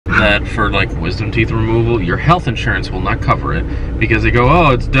that for like wisdom teeth removal, your health insurance will not cover it because they go, oh,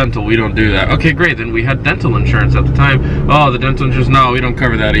 it's dental, we don't do that. Okay, great, then we had dental insurance at the time. Oh, the dental insurance, no, we don't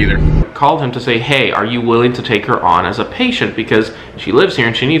cover that either. Called him to say, hey, are you willing to take her on as a patient because she lives here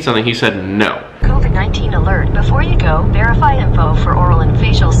and she needs something? He said no. COVID-19 alert. Before you go, verify info for Oral and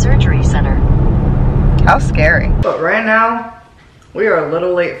Facial Surgery Center. How scary. But right now, we are a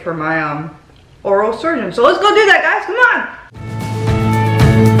little late for my oral surgeon. So let's go do that, guys. Come on.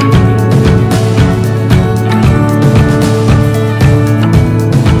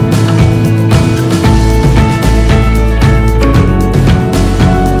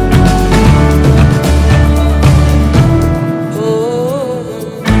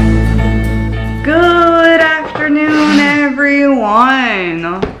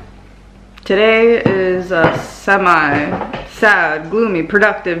 Today is a semi-sad, gloomy,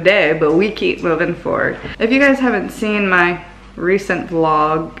 productive day, but we keep moving forward. If you guys haven't seen my recent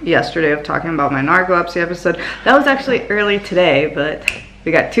vlog yesterday of talking about my narcolepsy episode, that was actually early today, but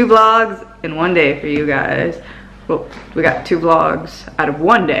we got 2 vlogs in one day for you guys. Well, we got 2 vlogs out of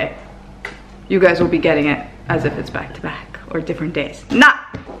one day. You guys will be getting it as if it's back to back or different days.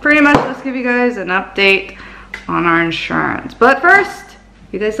 Pretty much, let's give you guys an update on our insurance. But first,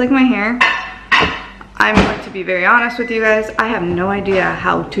 you guys like my hair? I'm going to be very honest with you guys. I have no idea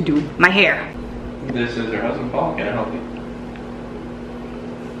how to do my hair. This is your husband, Paul. Can I help you?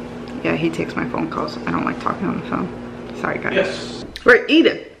 Yeah, he takes my phone calls. I don't like talking on the phone. Sorry, guys. Yes. We're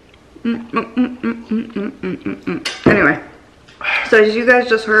eating. Anyway, so as you guys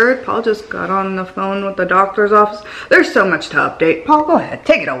just heard, Paul just got on the phone with the doctor's office. There's so much to update. Paul, go ahead.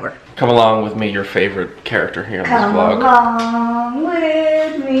 Take it over. Come along with me, your favorite character here in this vlog. Come along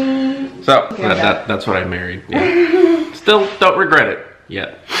with me. So, that's what I married. Yeah. Still don't regret it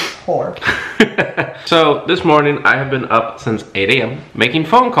yet. Poor. So, this morning I have been up since 8 a.m. making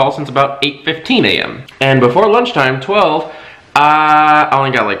phone calls since about 8:15 a.m. And before lunchtime, 12, I only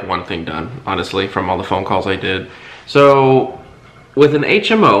got like one thing done, honestly, from all the phone calls I did. So, with an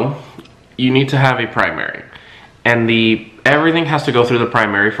HMO, you need to have a primary. And everything has to go through the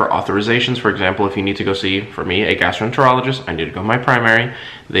primary for authorizations. For example, if you need to go see, for me, a gastroenterologist, I need to go to my primary.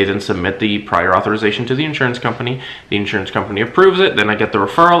 They then submit the prior authorization to the insurance company. The insurance company approves it. Then I get the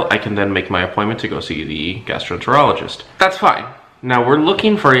referral. I can then make my appointment to go see the gastroenterologist. That's fine. Now we're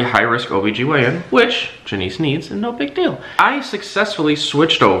looking for a high-risk OBGYN, which Janice needs, and no big deal. I successfully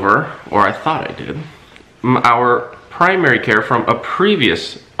switched over, or I thought I did, our primary care from a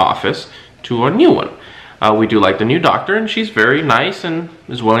previous office to a new one. We do like the new doctor, and she's very nice and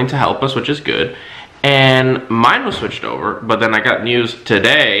is willing to help us, which is good. And mine was switched over, but then I got news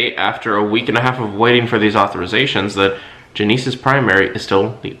today, after a week and a half of waiting for these authorizations, that Janice's primary is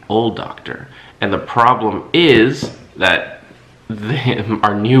still the old doctor. And the problem is that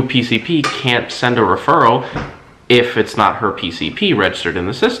our new PCP can't send a referral if it's not her PCP registered in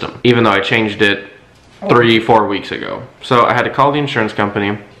the system, even though I changed it 3-4 weeks ago. So I had to call the insurance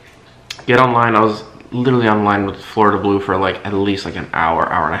company, get online. I was literally online with Florida Blue for like at least like an hour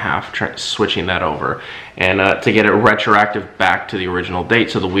and a half switching that over, and to get it retroactive back to the original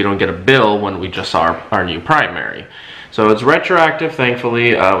date so that we don't get a bill when we just saw our new primary. So it's retroactive,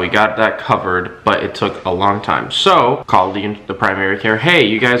 thankfully. We got that covered, but it took a long time. So called the primary care. Hey,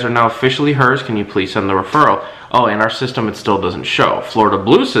 you guys are now officially hers. Can you please send the referral? Oh, in our system it still doesn't show. Florida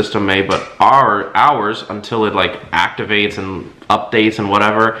Blue system may, but ours, until it like activates and updates and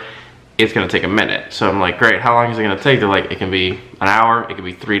whatever, it's gonna take a minute. So I'm like, great, how long is it gonna take? They're like, it can be an hour, it can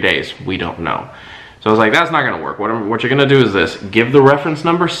be 3 days, we don't know. So I was like, that's not gonna work. What you're gonna do is this: give the reference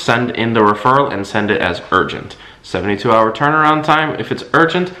number, send in the referral, and send it as urgent. 72-hour turnaround time if it's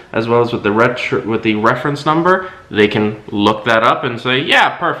urgent, as well as with the reference number, they can look that up and say,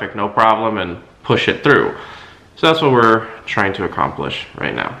 yeah, perfect, no problem, and push it through. So that's what we're trying to accomplish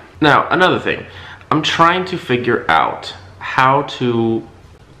right now. Now, another thing, I'm trying to figure out how to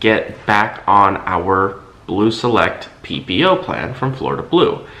get back on our Blue Select PPO plan from Florida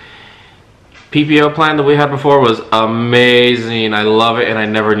Blue. PPO plan that we had before was amazing. I love it, and I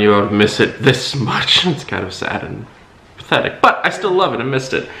never knew I would miss it this much. It's kind of sad and pathetic, but I still love it and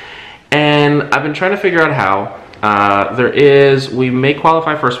missed it. And I've been trying to figure out how. We may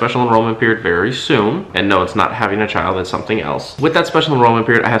qualify for a special enrollment period very soon. And no, it's not having a child, it's something else. With that special enrollment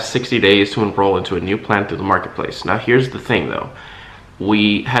period, I have 60 days to enroll into a new plan through the marketplace. Now here's the thing though.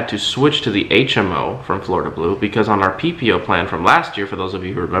 We had to switch to the HMO from Florida Blue because on our PPO plan from last year, for those of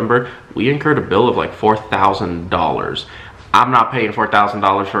you who remember, we incurred a bill of like $4,000. I'm not paying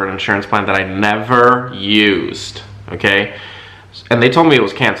 $4,000 for an insurance plan that I never used, okay? And they told me it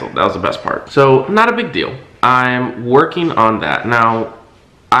was canceled. That was the best part. So not a big deal. I'm working on that. Now,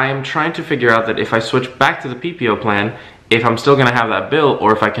 I am trying to figure out that if I switch back to the PPO plan, if I'm still gonna have that bill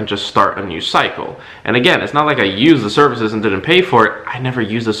or if I can just start a new cycle. And again, it's not like I used the services and didn't pay for it. I never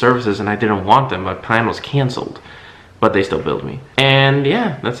used the services and I didn't want them. My plan was canceled, but they still billed me. And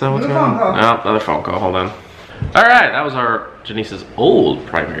yeah, that's what's going on. Oh, another phone call, hold on. All right, that was our Janice's old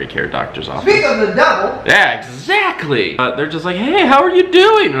primary care doctor's office. Speak of the devil. Yeah, exactly. They're just like, hey, how are you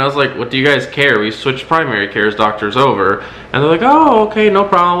doing? And I was like, what do you guys care? We switched primary care's doctors over. And they're like, oh, okay, no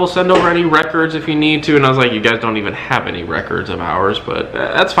problem. We'll send over any records if you need to. And I was like, you guys don't even have any records of ours, but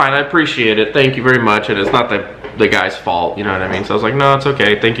that's fine. I appreciate it. Thank you very much. And it's not the guy's fault, you know what I mean? So I was like, no, it's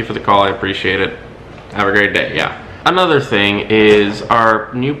okay. Thank you for the call. I appreciate it. Have a great day. Yeah. Another thing is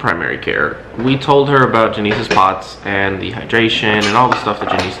our new primary care. We told her about Janice's POTS and the hydration and all the stuff that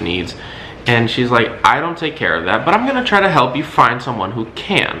Janice needs. And she's like, I don't take care of that, but I'm gonna try to help you find someone who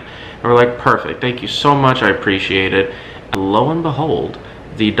can. And we're like, perfect, thank you so much, I appreciate it. And lo and behold,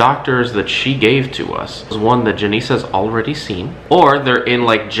 the doctors that she gave to us is one that Janice has already seen, or they're in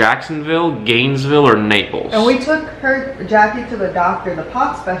like Jacksonville, Gainesville, or Naples. And we took Jackie to the doctor, the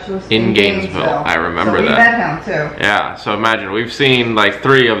POT specialist in Gainesville. I remember that. We met him too. Yeah, so imagine, we've seen like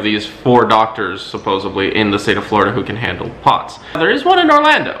 3 of these 4 doctors supposedly in the state of Florida who can handle POTS. There is one in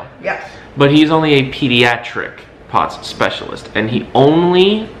Orlando. Yes. But he's only a pediatric POTS specialist, and he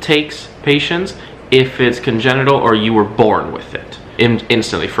only takes patients if it's congenital or you were born with it.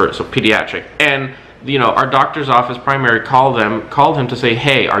 Instantly first, so pediatric. And you know, our doctor's office primary called him to say,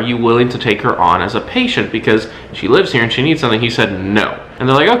 hey, are you willing to take her on as a patient because she lives here and she needs something? He said no. And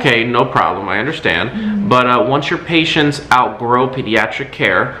they're like, okay, no problem, I understand. But once your patients outgrow pediatric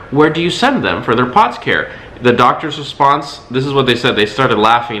care, where do you send them for their POTS care? The doctor's response, this is what they said. They started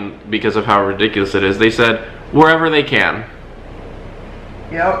laughing because of how ridiculous it is. They said, wherever they can.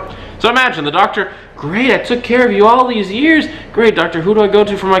 Yep. So imagine the doctor, great, I took care of you all these years. Great, doctor, who do I go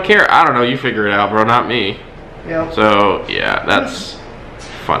to for my care? I don't know, you figure it out, bro, not me. Yep. So, yeah, that's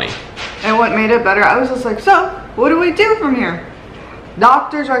funny. And what made it better, I was just like, so, what do we do from here?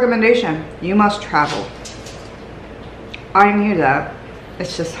 Doctor's recommendation, you must travel. I knew that.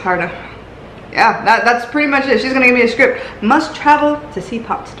 It's just hard to... Yeah, that's pretty much it. She's going to give me a script. Must travel to see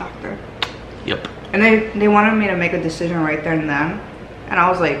POTS doctor. Yep. And they wanted me to make a decision right there and then. And I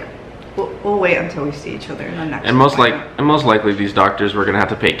was like, we'll wait until we see each other in the next and most likely these doctors we're gonna have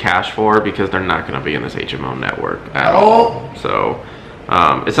to pay cash for because they're not gonna be in this HMO network at all. So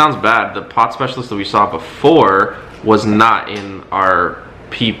it sounds bad. The POT specialist that we saw before was not in our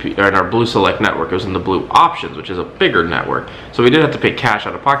PP or in our Blue Select network. It was in the Blue Options, which is a bigger network. So we did have to pay cash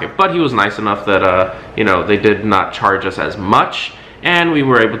out of pocket, but he was nice enough that you know, they did not charge us as much. And we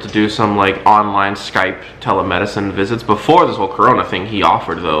were able to do some like online Skype telemedicine visits. Before this whole Corona thing, he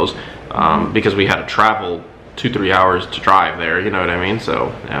offered those because we had to travel 2-3 hours to drive there, you know what I mean? So,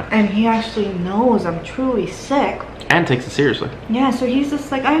 yeah. And he actually knows I'm truly sick. And takes it seriously. Yeah, so he's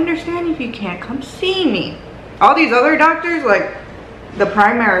just like, I understand if you can't come see me. All these other doctors, like the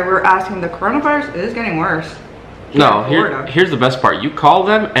primary, we're asking, the coronavirus is getting worse. No, here's the best part. You call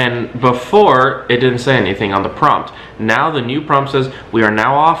them, and before it didn't say anything on the prompt. Now the new prompt says, we are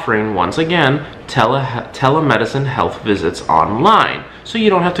now offering, once again, telemedicine health visits online. So you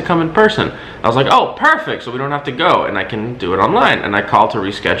don't have to come in person. I was like, oh, perfect, so we don't have to go, and I can do it online. And I called to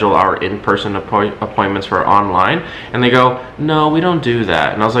reschedule our in-person appointments for online, and they go, no, we don't do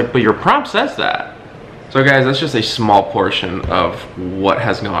that. And I was like, but your prompt says that. So guys, that's just a small portion of what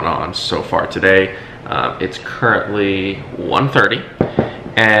has gone on so far today. It's currently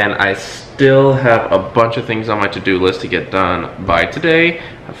 1:30, and I still have a bunch of things on my to-do list to get done by today.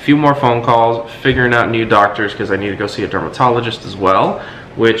 A few more phone calls, figuring out new doctors because I need to go see a dermatologist as well,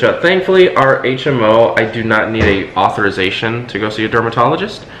 which thankfully our HMO, I do not need a authorization to go see a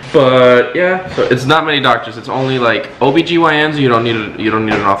dermatologist. But yeah, so it's not many doctors. It's only like OBGYNs, you don't need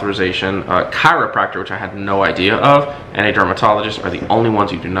an authorization. Chiropractor, which I had no idea of, and a dermatologist are the only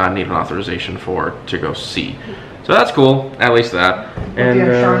ones you do not need an authorization for to go see. So that's cool, at least that. And the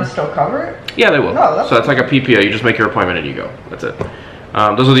insurance still cover it? Yeah, they will. Oh, so it's like a PPO. You just make your appointment and you go. That's it.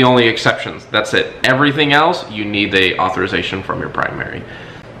 Those are the only exceptions. That's it. Everything else, you need the authorization from your primary.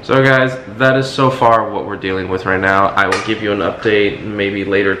 So guys, that is so far what we're dealing with right now. I will give you an update maybe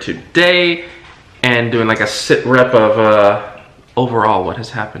later today and doing like a sit rep of overall what has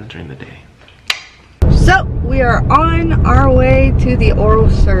happened during the day. So we are on our way to the oral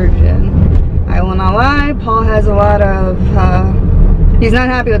surgeon. I will not lie, Paul has a lot of, he's not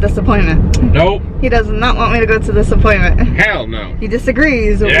happy with this appointment. Nope. He does not want me to go to this appointment. Hell no. He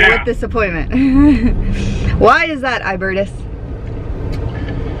disagrees with this appointment. Why is that, Ibertus?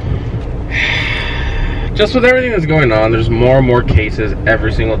 just with everything that's going on, there's more and more cases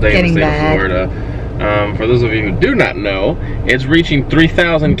every single day in the state of Florida. For those of you who do not know, it's reaching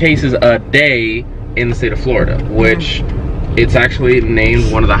 3,000 cases a day in the state of Florida, which it's actually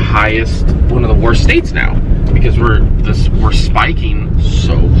named one of the worst states now, because we're spiking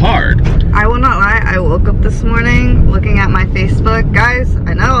so hard. I will not lie, I woke up this morning looking at my Facebook. Guys,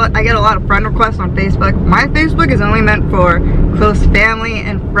 I know I get a lot of friend requests on Facebook. My Facebook is only meant for close family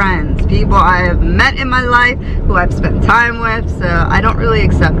and friends, people I have met in my life, who I've spent time with, so I don't really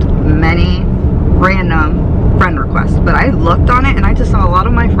accept many random friend requests. But I looked on it and I just saw a lot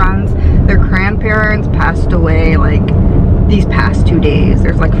of my friends, their grandparents passed away like these past 2 days.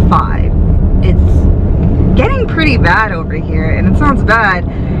 There's like 5. It's getting pretty bad over here, and it sounds bad.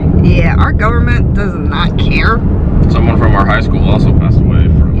 Yeah, our government does not care. Someone from our high school also passed away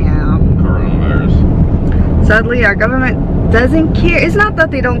from coronavirus. Sadly, our government doesn't care. It's not that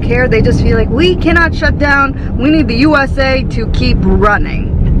they don't care, they just feel like we cannot shut down. We need the USA to keep running.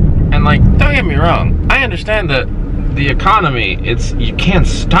 And like, don't get me wrong, I understand that the economy, you can't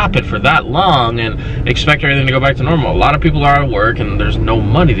stop it for that long and expect everything to go back to normal. A lot of people are out of work and there's no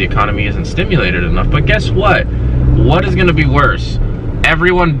money. The economy isn't stimulated enough. But guess what? What is going to be worse?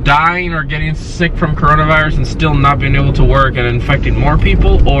 Everyone dying or getting sick from coronavirus and still not being able to work and infecting more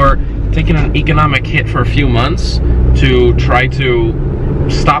people, or taking an economic hit for a few months to try to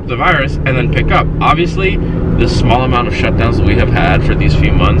stop the virus and then pick up? Obviously, the small amount of shutdowns that we have had for these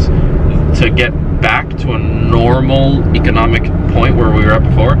few months, to get back to a normal economic point where we were at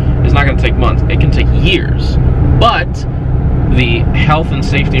before, is not going to take months. It can take years. But the health and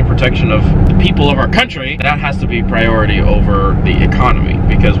safety and protection of the people of our country, that has to be priority over the economy,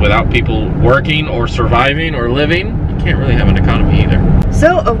 because without people working or surviving or living, you can't really have an economy either.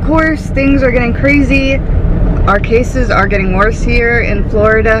 So of course things are getting crazy. Our cases are getting worse here in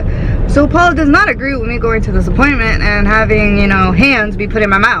Florida. So Paula does not agree with me going to this appointment and having, you know, hands be put in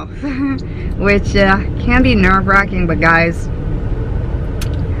my mouth, which can be nerve-wracking. But guys,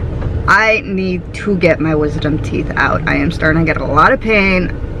 I need to get my wisdom teeth out. I am starting to get a lot of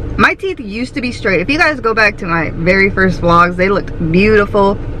pain. My teeth used to be straight. If you guys go back to my very first vlogs, they looked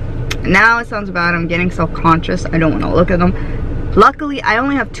beautiful. Now it sounds bad. I'm getting self-conscious. I don't want to look at them. Luckily, I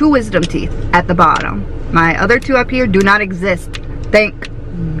only have 2 wisdom teeth at the bottom. My other 2 up here do not exist. Thank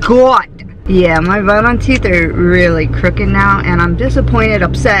God. Yeah, my bottom teeth are really crooked now, and I'm disappointed,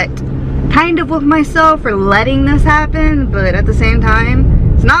 upset, kind of with myself for letting this happen, but at the same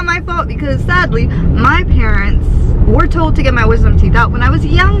time, it's not my fault, because sadly, my parents were told to get my wisdom teeth out when I was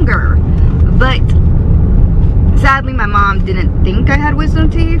younger. But sadly, my mom didn't think I had wisdom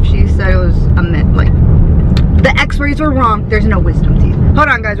teeth. She said it was a myth, like, the x-rays were wrong, there's no wisdom teeth. Hold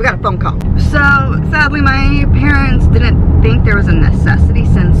on guys, we got a phone call. So sadly, my parents didn't think there was a necessity,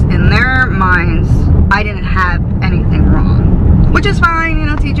 since in their minds I didn't have anything wrong, which is fine, you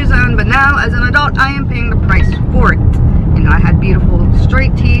know, teach his own. But now as an adult, I am paying the price for it. You know, I had beautiful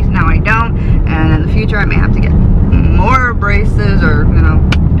straight teeth, now I don't, and in the future I may have to get more braces, or you know,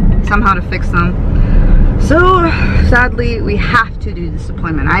 somehow to fix them. So sadly, we have to do this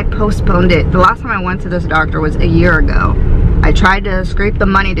appointment. I postponed it. The last time I went to this doctor was a year ago. I tried to scrape the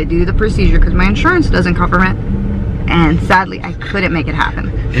money to do the procedure because my insurance doesn't cover it, and sadly I couldn't make it happen.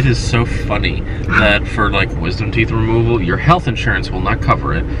 It is so funny that for like wisdom teeth removal, your health insurance will not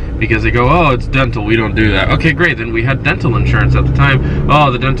cover it, because they go, oh, it's dental, we don't do that. Okay, great, then we had dental insurance at the time.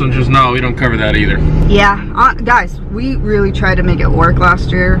 Oh, the dental insurance, no, we don't cover that either. Yeah, guys, we really tried to make it work last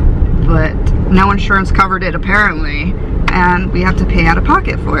year, but no insurance covered it apparently, and we have to pay out of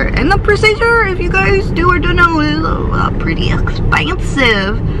pocket for it. And the procedure, if you guys do or don't know, is pretty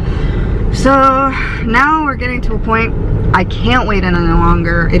expensive. So now we're getting to a point I can't wait any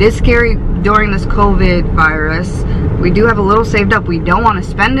longer. It is scary during this COVID virus. We do have a little saved up. We don't want to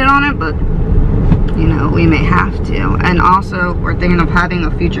spend it on it, but you know, we may have to. And also, we're thinking of having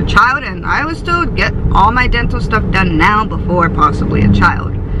a future child, and I was told get all my dental stuff done now before possibly a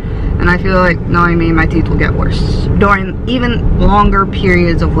child. And I feel like, knowing me, my teeth will get worse during even longer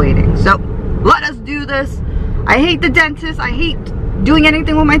periods of waiting. So let us do this. I hate the dentist. I hate doing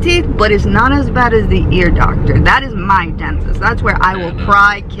anything with my teeth, but it's not as bad as the ear doctor. That is my dentist. That's where I will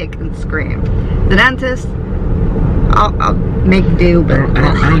cry, kick, and scream. The dentist, I'll make do, but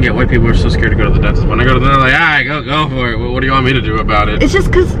I don't get why people are so scared to go to the dentist. When I go to the dentist, like, ah, go for it. What do you want me to do about it? It's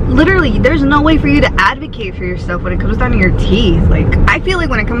just because literally there's no way for you to advocate for yourself when it comes down to your teeth. Like, I feel like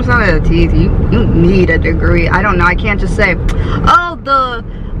when it comes down to the teeth, you need a degree. I don't know. I can't just say, oh, the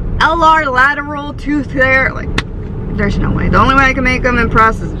LR lateral tooth there. Like, there's no way. The only way I can make them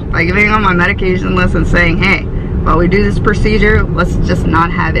impress is by giving them my medication list and saying, hey, while we do this procedure, let's just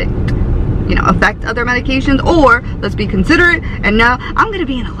not have it you know, affect other medications, or let's be considerate, and now I'm gonna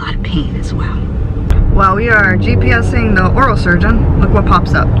be in a lot of pain as well. While we are GPSing the oral surgeon, look what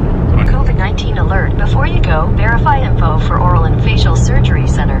pops up. COVID-19 alert. Before you go, verify info for oral and facial surgery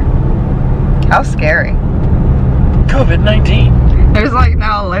center. How scary. COVID-19. There's like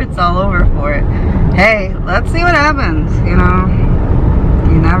now alerts all over for it. Hey, let's see what happens, you know.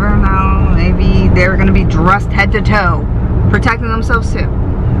 You never know. Maybe they're gonna be dressed head to toe, protecting themselves too.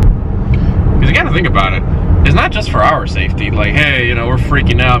 Because you gotta think about it. It's not just for our safety. Like, hey, you know, we're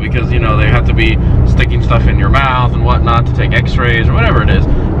freaking out because, you know, they have to be sticking stuff in your mouth and whatnot to take x-rays or whatever it is.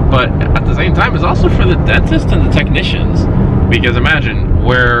 But at the same time, it's also for the dentist and the technicians. Because imagine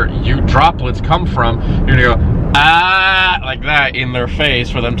where your droplets come from, you're gonna go, ah, like that in their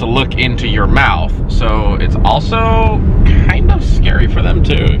face for them to look into your mouth. So it's also kind of scary for them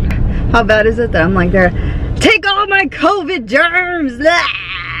too. How bad is it that I'm like there, take all my COVID germs!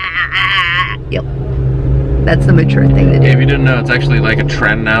 Yep. That's the mature thing to do. If you didn't know, it's actually like a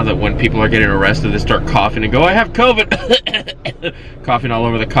trend now that when people are getting arrested, they start coughing and go, I have COVID! Coughing all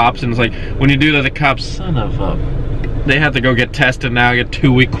over the cops, and it's like, when you do that, the cops, son of a... They have to go get tested now, get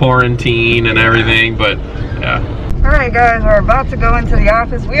 2-week quarantine and everything, but yeah. Alright guys, we're about to go into the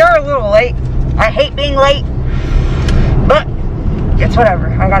office. We are a little late. I hate being late, but it's whatever.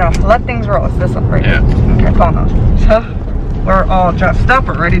 I gotta let things roll. It's this up right here. Okay, phone on. So, we're all dressed up,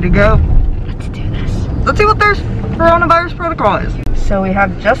 we're ready to go. Let's do this. Let's see what their coronavirus protocol is. So we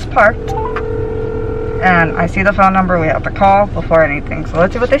have just parked, and I see the phone number. We have to call before anything. So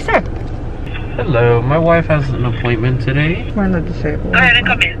let's see what they say. Hello, my wife has an appointment today. We're in the disabled. Go ahead and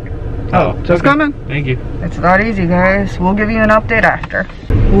come in. Oh, just come in. Thank you. It's that easy, guys. We'll give you an update after.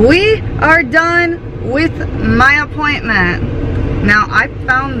 We are done with my appointment. Now, I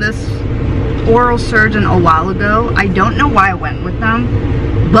found this oral surgeon a while ago. I don't know why I went with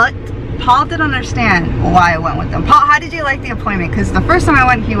them, but Paul didn't understand why I went with them. Paul, how did you like the appointment? Because the first time I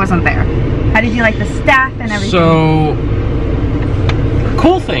went, he wasn't there. How did you like the staff and everything? So,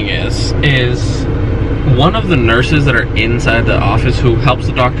 cool thing is one of the nurses that are inside the office who helps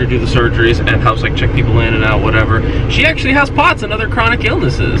the doctor do the surgeries and helps like check people in and out, whatever, she actually has POTS and other chronic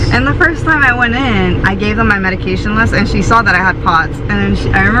illnesses. And the first time I went in, I gave them my medication list, and she saw that I had POTS. And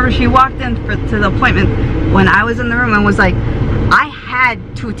then I remember she walked in to the appointment when I was in the room and was like, I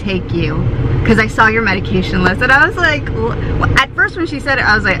had to take you because I saw your medication list. And I was like, at first when she said it,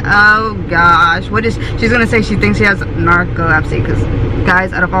 I was like, oh gosh, what is she's gonna say? She thinks she has narcolepsy, because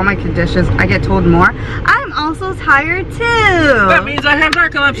guys, out of all my conditions, I get told more. I'm also tired too. That means I have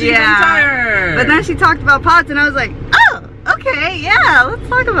narcolepsy. Yeah. I'm tired. But then she talked about POTS, and I was like, oh, okay, yeah, let's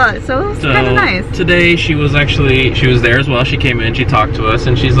talk about it. So it was kind of nice. Today she was there as well. She came in, she talked to us,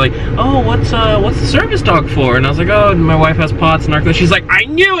 and she's like, oh, what's the service dog for? And I was like, oh, my wife has POTS and narcolepsy. She's like, I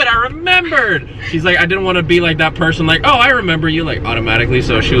knew it, I remembered. She's like, I didn't want to be like that person, like, oh, I remember you, like, automatically.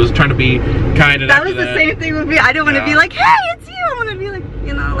 So she was trying to be kind. That was the same thing with me. I didn't want to be like, hey, it's you. I want to be like,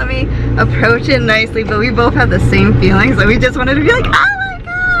 you know, let me approach it nicely. But we both have the same feelings, so we just wanted to be like, oh my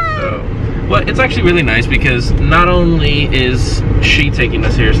god. Well, it's actually really nice because not only is she taking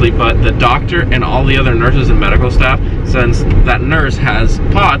this seriously, but the doctor and all the other nurses and medical staff, since that nurse has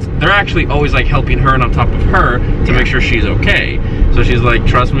POTS, they're actually always like helping her and on top of her to make sure she's okay. So she's like,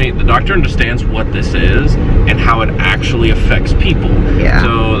 trust me, the doctor understands what this is and how it actually affects people. Yeah.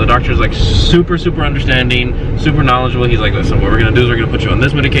 So the doctor's like super understanding, super knowledgeable. He's like, listen, what we're gonna do is we're gonna put you on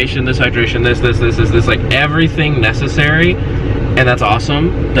this medication, this hydration, this, like everything necessary. And that's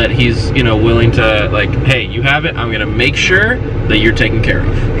awesome that he's, you know, willing to, like, hey, you have it, I'm gonna make sure that you're taken care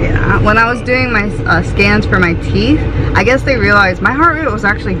of. Yeah, when I was doing my scans for my teeth, I guess they realized my heart rate was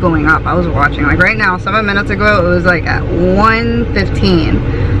actually going up. I was watching, like right now, 7 minutes ago, it was like at 115.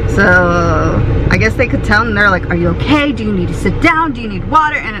 So I guess they could tell, and they're like, are you okay? Do you need to sit down? Do you need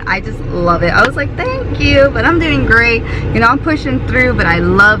water? And I just love it. I was like, thank you, but I'm doing great. You know, I'm pushing through, but I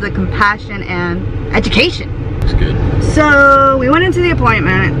love the compassion and education. It's good. So we went into the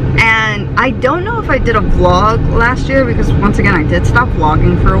appointment, and I don't know if I did a vlog last year because once again I did stop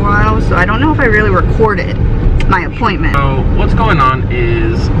vlogging for a while, so I don't know if I really recorded my appointment. So what's going on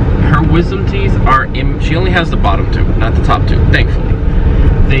is her wisdom teeth are in, she only has the bottom two, not the top two, thankfully.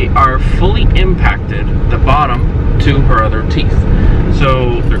 They are fully impacted, the bottom, to her other teeth.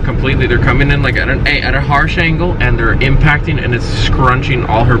 So they're coming in like at a harsh angle, and they're impacting, and it's scrunching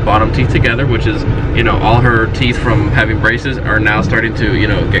all her bottom teeth together, which is, you know, all her teeth from having braces are now starting to, you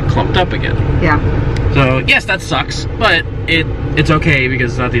know, get clumped up again. Yeah. So yes, that sucks, but it's okay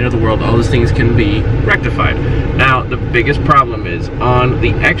because it's not the end of the world. All those things can be rectified. Now, the biggest problem is on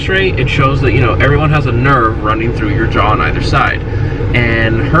the x-ray, it shows that, you know, everyone has a nerve running through your jaw on either side.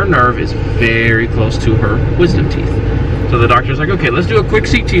 and her nerve is very close to her wisdom teeth. So the doctor's like, okay, let's do a quick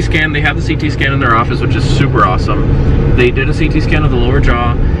CT scan. They have the CT scan in their office, which is super awesome. They did a CT scan of the lower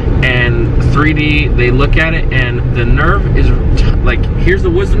jaw, and 3D, they look at it, and the nerve is, like, here's the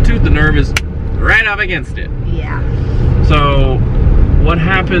wisdom tooth, the nerve is right up against it. Yeah. So what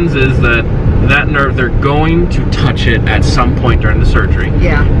happens is that nerve, they're going to touch it at some point during the surgery.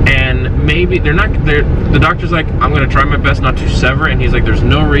 Yeah. And maybe the doctor's like, I'm going to try my best not to sever it, and he's like, there's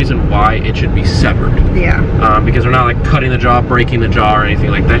no reason why it should be severed. Yeah. Because they're not like cutting the jaw, breaking the jaw, or anything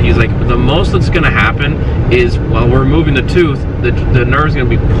like that. He's like, the most that's going to happen is while we're removing the tooth, the nerve's going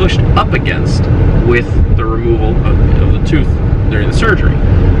to be pushed up against with the removal of the tooth during the surgery.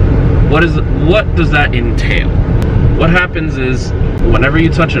 What does that entail? What happens is, whenever you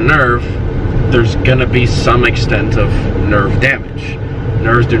touch a nerve, there's gonna be some extent of nerve damage.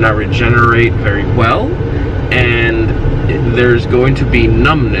 Nerves do not regenerate very well, and there's going to be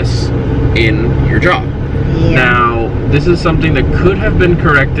numbness in your jaw. Yeah. Now, this is something that could have been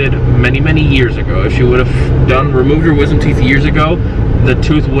corrected many years ago. If you would have removed your wisdom teeth years ago, the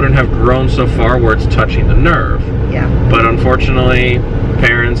tooth wouldn't have grown so far where it's touching the nerve. Yeah. But unfortunately,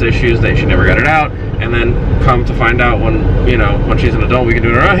 parents' issues, she never got it out, and then come to find out when she's an adult, we can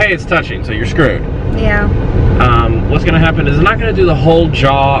do it, oh, hey, it's touching, so you're screwed. Yeah. What's going to happen is it's not going to do the whole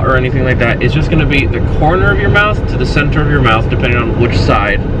jaw or anything like that. It's just going to be the corner of your mouth to the center of your mouth, depending on which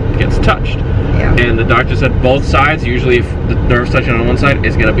side gets touched. Yeah. And the doctor said both sides, usually if the nerve's touching on one side,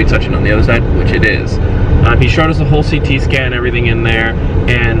 it's going to be touching on the other side, which it is. He showed us the whole CT scan, everything in there,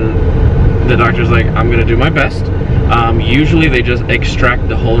 and the doctor's like, I'm going to do my best. Usually they just extract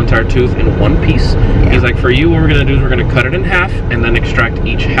the whole entire tooth in one piece. Yeah. He's like, for you, what we're going to do is we're going to cut it in half and then extract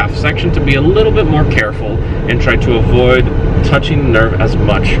each half section to be a little bit more careful and try to avoid touching the nerve as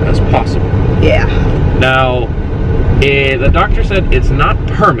much as possible. Yeah. Now, the doctor said it's not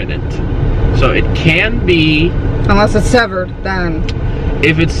permanent, so it can be... Unless it's severed, then...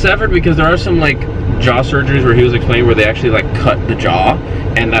 If it's severed, because there are some, like, jaw surgeries where he was explaining where they actually, like, cut the jaw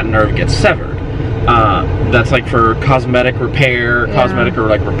and that nerve gets severed. That's like for cosmetic repair, cosmetic or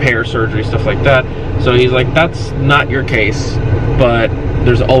like repair surgery, stuff like that. So he's like, that's not your case, but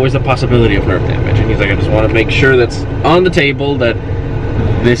there's always a possibility of nerve damage. And he's like, I just want to make sure that's on the table that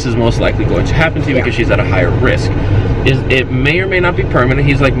this is most likely going to happen to you because she's at a higher risk. It may or may not be permanent.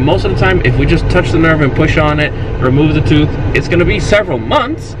 He's like, most of the time, if we just touch the nerve and push on it, remove the tooth, it's going to be several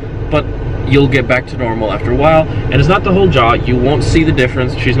months, but you'll get back to normal after a while. And it's not the whole jaw. You won't see the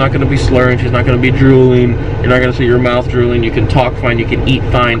difference. She's not going to be slurring. She's not going to be drooling. You're not going to see your mouth drooling. You can talk fine. You can eat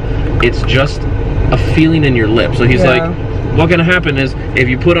fine. It's just a feeling in your lip. So he's like, what's going to happen is if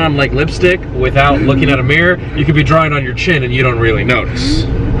you put on like lipstick without looking at a mirror, you could be drawing on your chin and you don't really notice.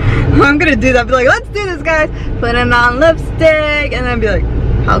 I'm going to do that. Be like, let's do this, guys. Putting on lipstick. And then be like,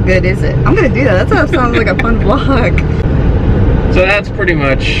 how good is it? I'm going to do that. That sounds like a fun vlog. So that's pretty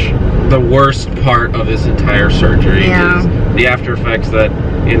much the worst part of this entire surgery is the after effects that,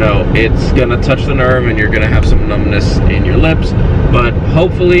 you know, it's gonna touch the nerve and you're gonna have some numbness in your lips, but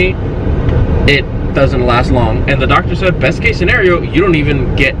hopefully it doesn't last long. And the doctor said best case scenario, you don't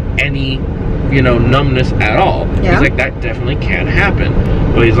even get any, you know, numbness at all. He's like, that definitely can happen,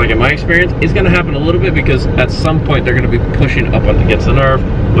 but he's like, in my experience, it's gonna happen a little bit because at some point they're gonna be pushing up against the nerve,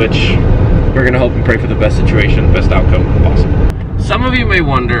 which we're gonna hope and pray for the best situation, best outcome possible. Some of you may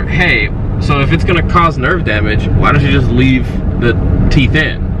wonder, hey, so if it's going to cause nerve damage, why don't you just leave the teeth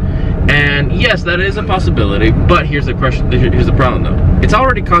in? And yes, that is a possibility, but here's the question, here's the problem though. It's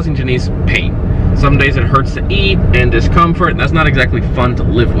already causing Janice pain. Some days it hurts to eat and discomfort, and that's not exactly fun to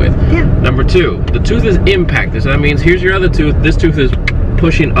live with. Number two, the tooth is impacted, so that means here's your other tooth, this tooth is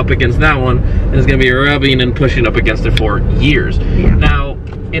pushing up against that one, and it's going to be rubbing and pushing up against it for years. Now,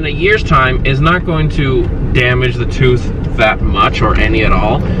 in a year's time, it's not going to damage the tooth that much or any at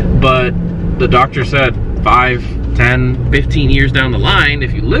all, but the doctor said 5, 10, 15 years down the line,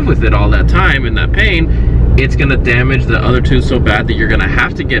 if you live with it all that time and that pain, it's going to damage the other tooth so bad that you're going to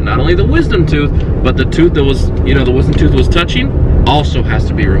have to get not only the wisdom tooth, but the tooth that was, you know, the wisdom tooth was touching also has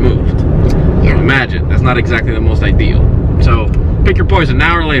to be removed. So imagine, that's not exactly the most ideal. So pick your poison,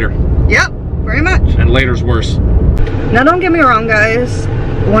 now or later. Yep, very much. And later's worse. Now don't get me wrong, guys.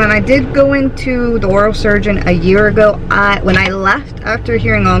 When I did go into the oral surgeon a year ago, when I left after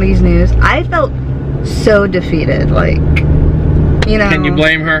hearing all these news, I felt so defeated. Like, you know. Can you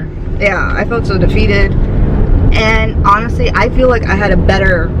blame her? Yeah, I felt so defeated. And honestly, I feel like I had a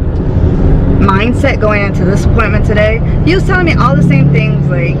better mindset going into this appointment today. He was telling me all the same things,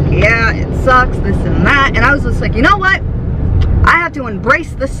 like, yeah, it sucks, this and that. And I was just like, you know what? I have to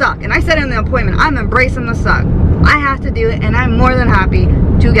embrace the suck. And I said in the appointment, I'm embracing the suck. I have to do it, and I'm more than happy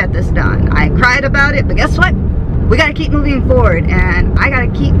to get this done. I cried about it, but guess what? We gotta keep moving forward, and I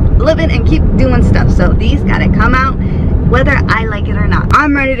gotta keep living and keep doing stuff. So these gotta come out whether I like it or not.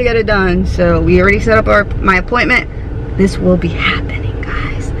 I'm ready to get it done. So we already set up my appointment. This will be happening,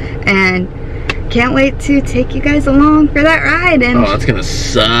 guys, and can't wait to take you guys along for that ride. And oh, that's gonna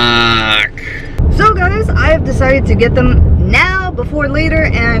suck. So guys, I have decided to get them now before later,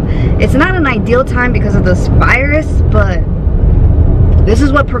 and it's not an ideal time because of this virus, but this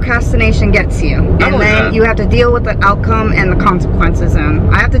is what procrastination gets you. And then you have to deal with the outcome and the consequences, and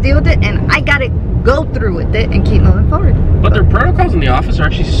I have to deal with it, and I gotta go through with it and keep moving forward. But their protocols in the office are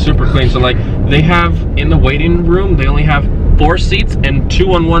actually super clean. So like, they have, in the waiting room, they only have 4 seats and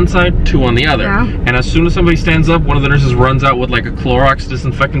 2 on one side, 2 on the other. Yeah. And as soon as somebody stands up, one of the nurses runs out with like a Clorox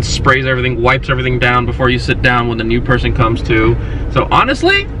disinfectant, sprays everything, wipes everything down before you sit down when the new person comes to. So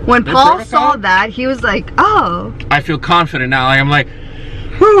honestly, when Paul saw that, he was like, oh. I feel confident now. Like, I'm like,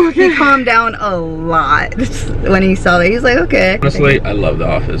 he calmed down a lot when he saw that. He's like, okay. Honestly, I love the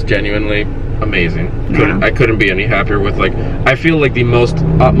office. Genuinely amazing. Yeah. I couldn't be any happier with, like, I feel like the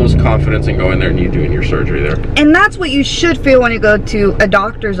utmost confidence in going there and you doing your surgery there. And that's what you should feel when you go to a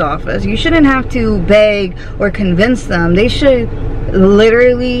doctor's office. You shouldn't have to beg or convince them. They should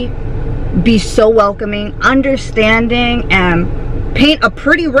literally be so welcoming, understanding, and paint a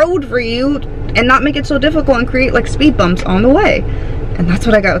pretty road for you and not make it so difficult and create like speed bumps on the way. And that's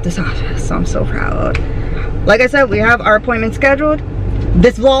what I got with this office, so I'm so proud. Like I said, we have our appointment scheduled.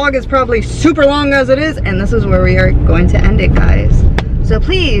 This vlog is probably super long as it is, and this is where we are going to end it, guys. So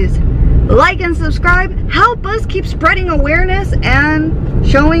please, like and subscribe. Help us keep spreading awareness and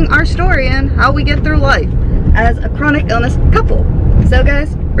showing our story and how we get through life as a chronic illness couple. So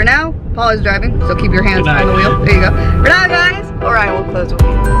guys, for now, Paul is driving, so keep your hands on the wheel. There you go. For now, guys, Orion will close with you.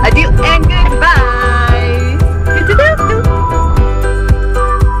 Adieu and goodbye.